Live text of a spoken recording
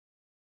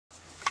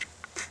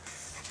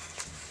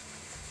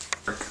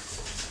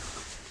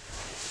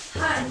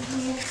hot in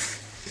here.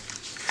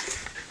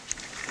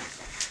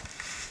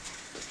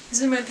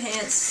 These are my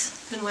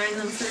pants. Been wearing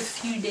them for a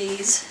few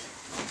days.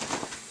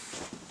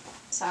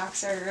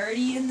 Socks are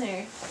already in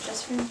there,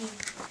 just for me.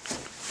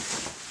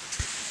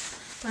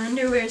 My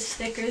underwear is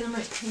thicker than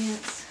my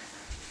pants.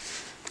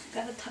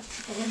 Gotta tuck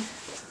it in.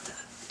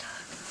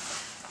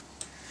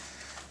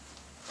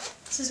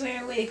 This is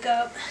where I wake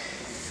up.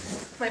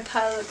 My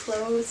pile of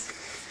clothes.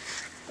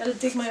 Gotta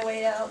dig my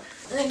way out.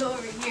 And I go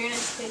over here and I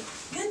say,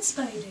 "Good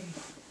spider.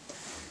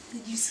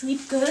 Did you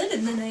sleep good?"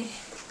 And then I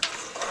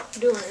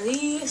do one of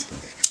these.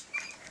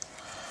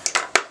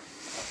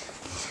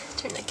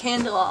 Turn the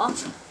candle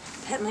off.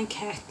 Pet my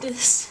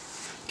cactus.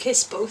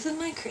 Kiss both of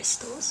my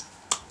crystals.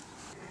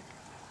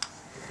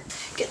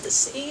 Get the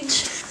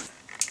sage.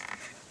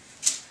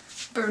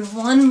 Burn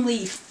one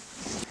leaf.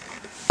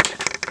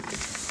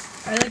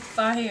 I like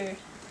fire.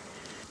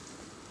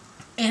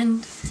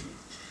 And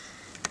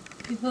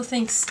people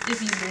think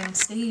if you burn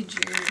sage,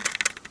 you're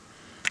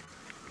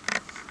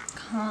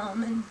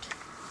calm and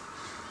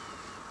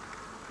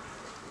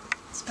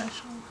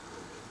special.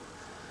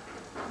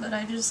 But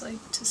I just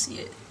like to see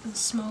it, the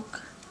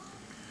smoke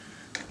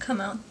come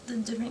out the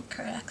different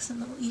cracks in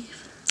the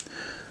leaf.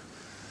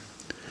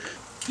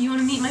 You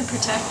want to meet my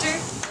protector?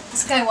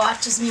 This guy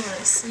watches me when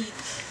I sleep.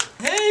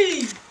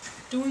 Hey!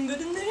 Doing good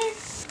in there?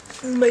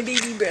 This is my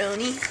baby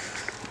brownie.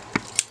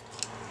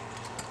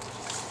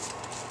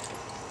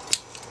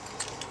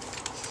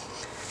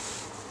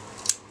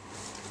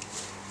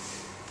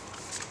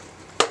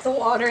 The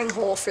watering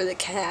hole for the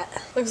cat.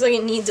 Looks like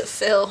it needs a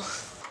fill.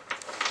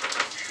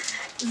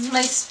 This is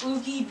my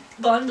spooky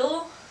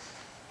bundle.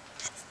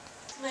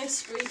 My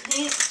spray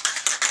paint.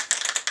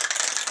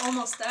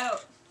 Almost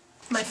out.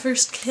 My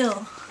first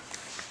kill.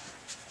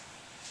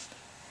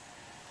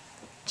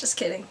 Just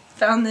kidding.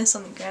 Found this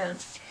on the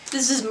ground.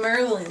 This is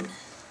Merlin.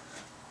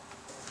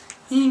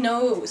 He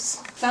knows.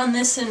 Found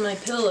this in my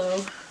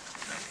pillow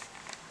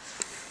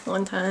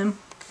one time.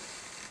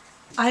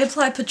 I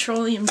apply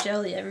petroleum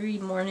jelly every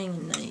morning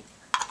and night.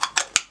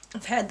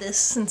 I've had this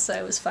since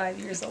I was 5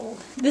 years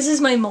old. This is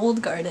my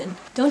mold garden.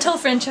 Don't tell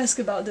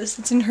Francesca about this,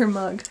 it's in her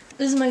mug.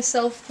 This is my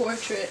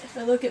self-portrait.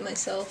 I look at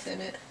myself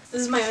in it.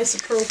 This is my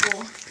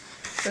isopropyl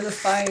for the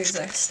fires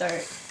I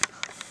start.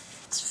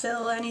 Just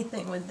fill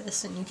anything with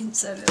this and you can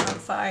set it on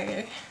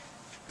fire.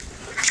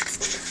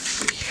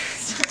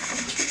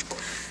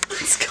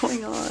 What's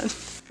going on?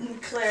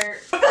 Claire.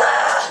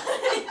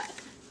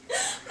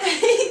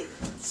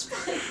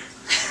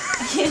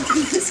 I can't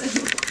do this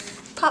anymore.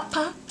 Pop,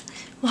 pop.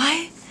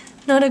 Why?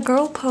 Not a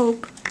girl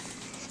pope.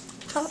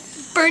 Pop.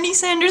 Bernie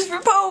Sanders for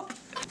pope.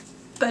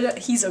 But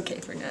he's okay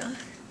for now.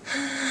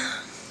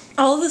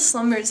 All the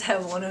slumbers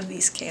have one of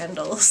these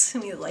candles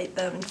and we light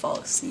them and fall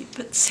asleep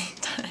at the same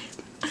time.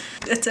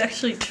 That's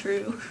actually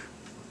true.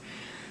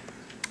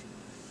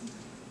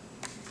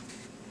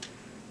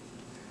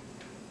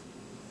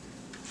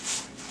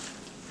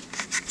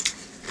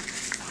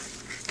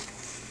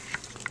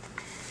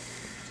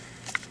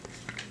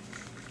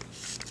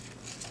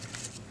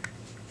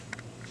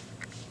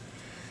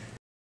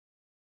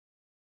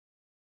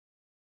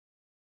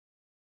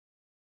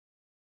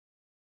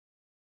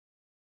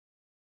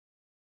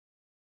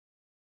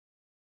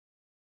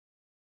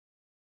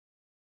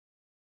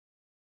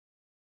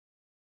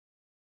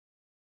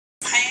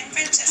 Hi, I'm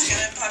Francesca,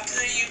 a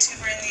popular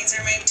YouTuber, and these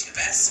are my two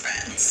best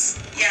friends.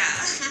 Yeah.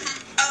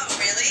 Oh,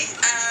 really?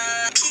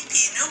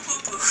 Pee-pee, no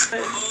poo-poo.